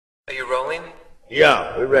Are you rolling?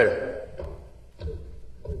 Yeah, we're ready.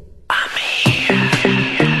 I'm here.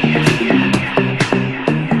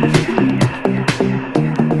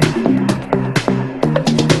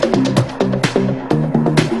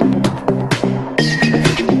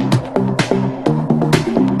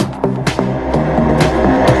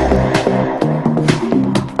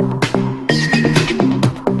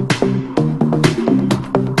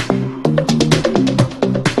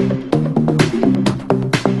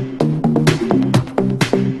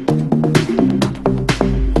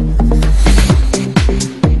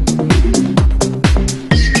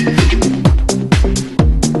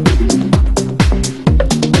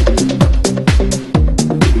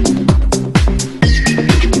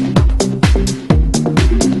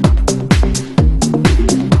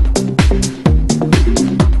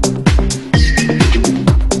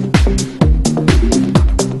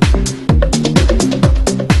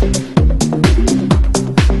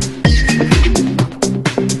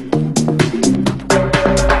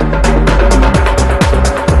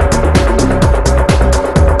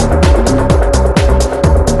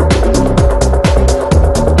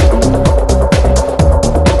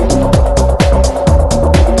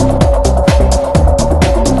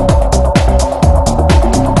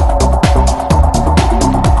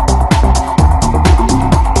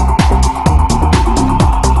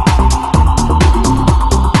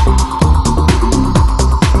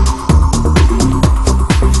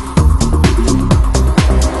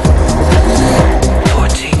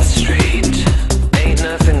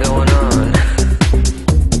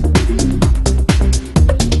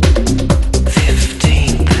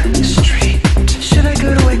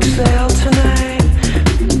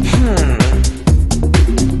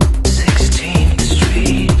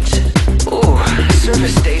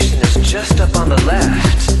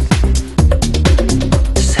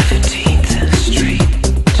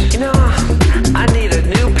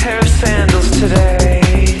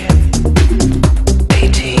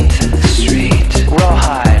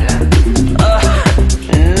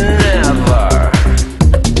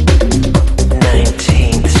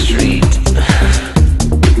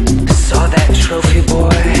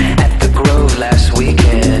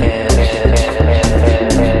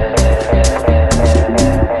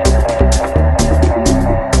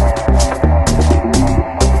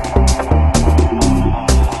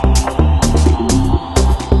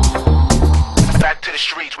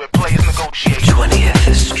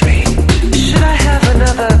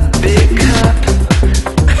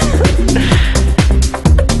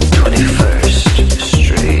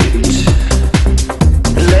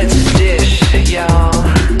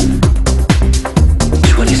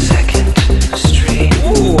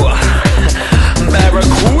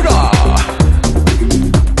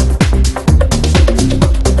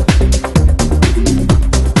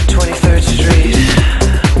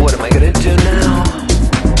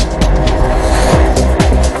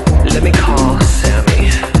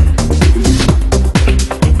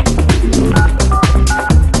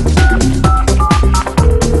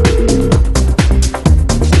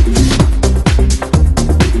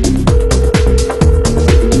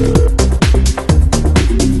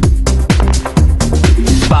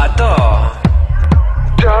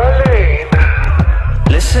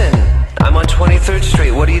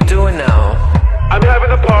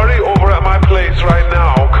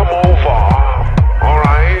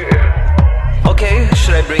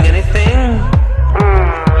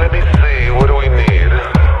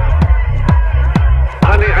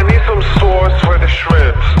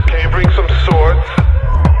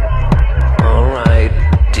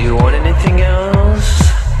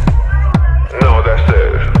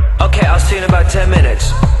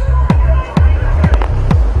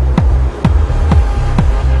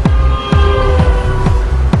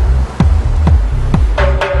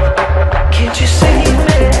 Can't you see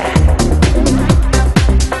me?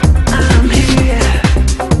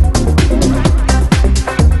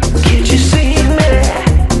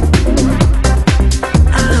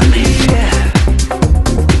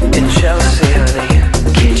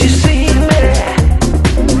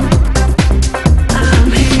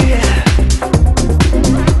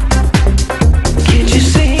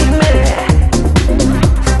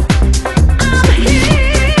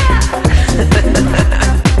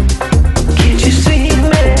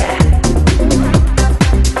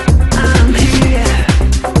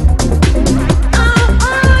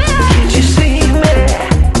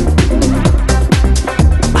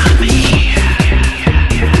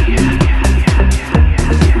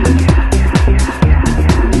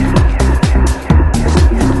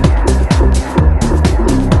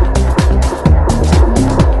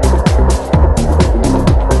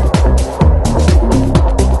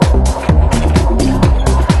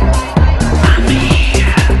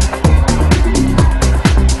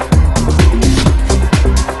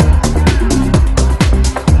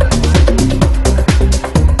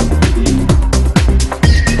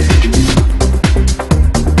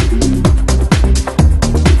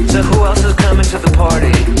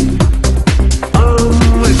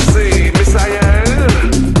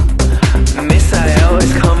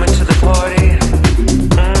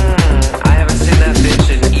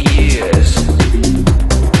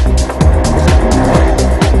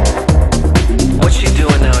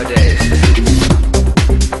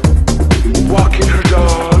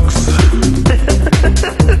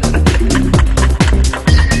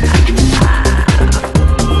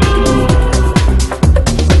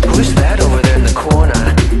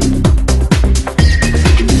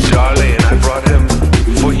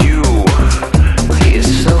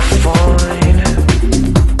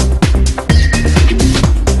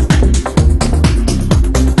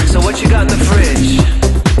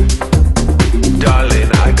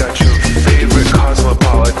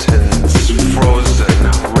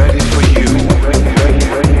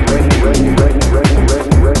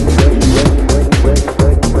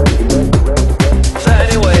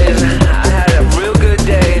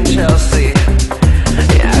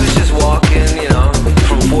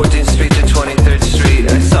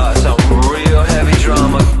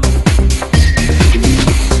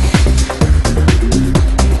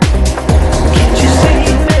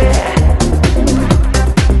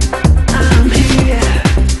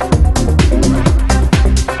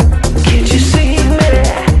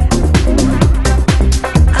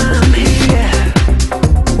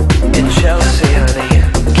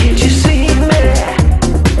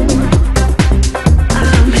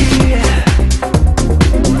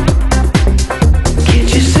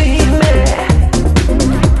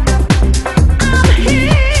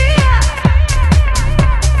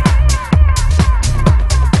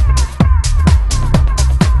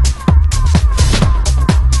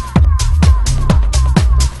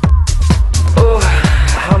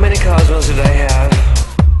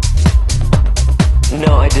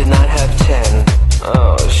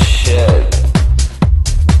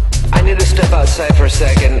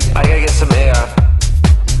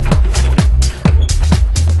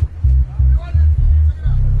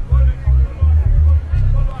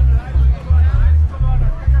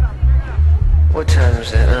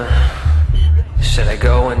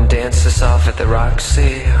 go and dance this off at the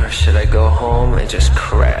Roxy, or should I go home and just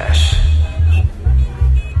crash?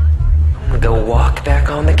 I'm gonna go walk back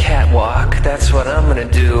on the catwalk, that's what I'm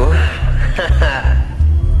gonna do.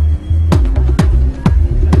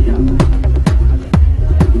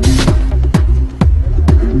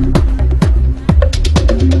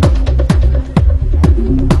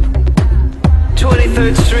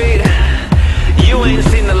 Street, you ain't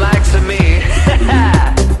seen the likes of me.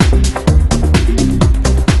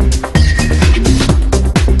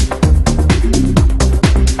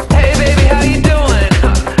 Hey baby, how you doing?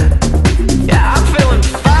 Yeah, I'm feeling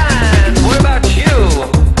fine. What about you?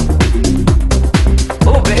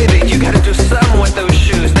 Oh baby, you gotta do something with those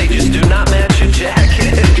shoes. They just do not match your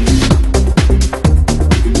jacket.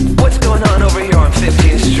 What's going on over here on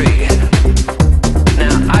 15th Street?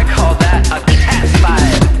 Now I call that a cat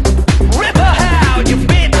fight. Rip her out, you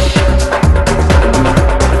bitch!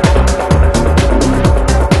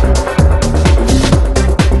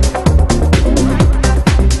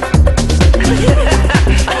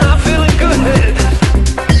 I'm feeling good.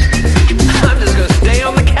 I'm just gonna stay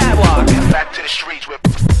on the catwalk. Back to the streets with.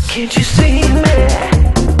 Can't you see me?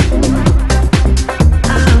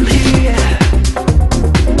 I'm here.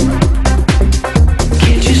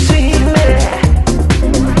 Can't you see me?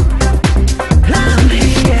 I'm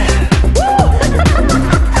here.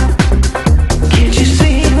 Can't you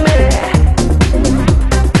see me?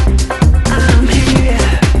 I'm here.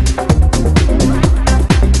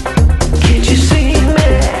 Can't you see me?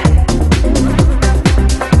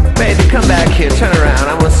 Baby, come back here, turn around,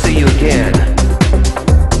 I wanna see you again.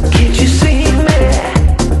 Can't you see me?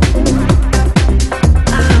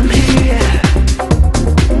 I'm here.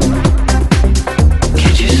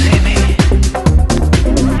 Can't you see me?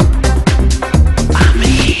 I'm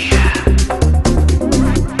here.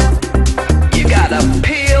 You gotta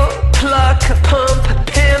peel, pluck, pump,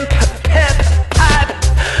 pimp, pep, pipe.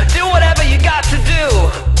 Do whatever you got to do.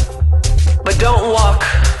 But don't walk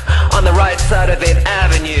on the right side of 8th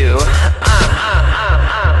Avenue.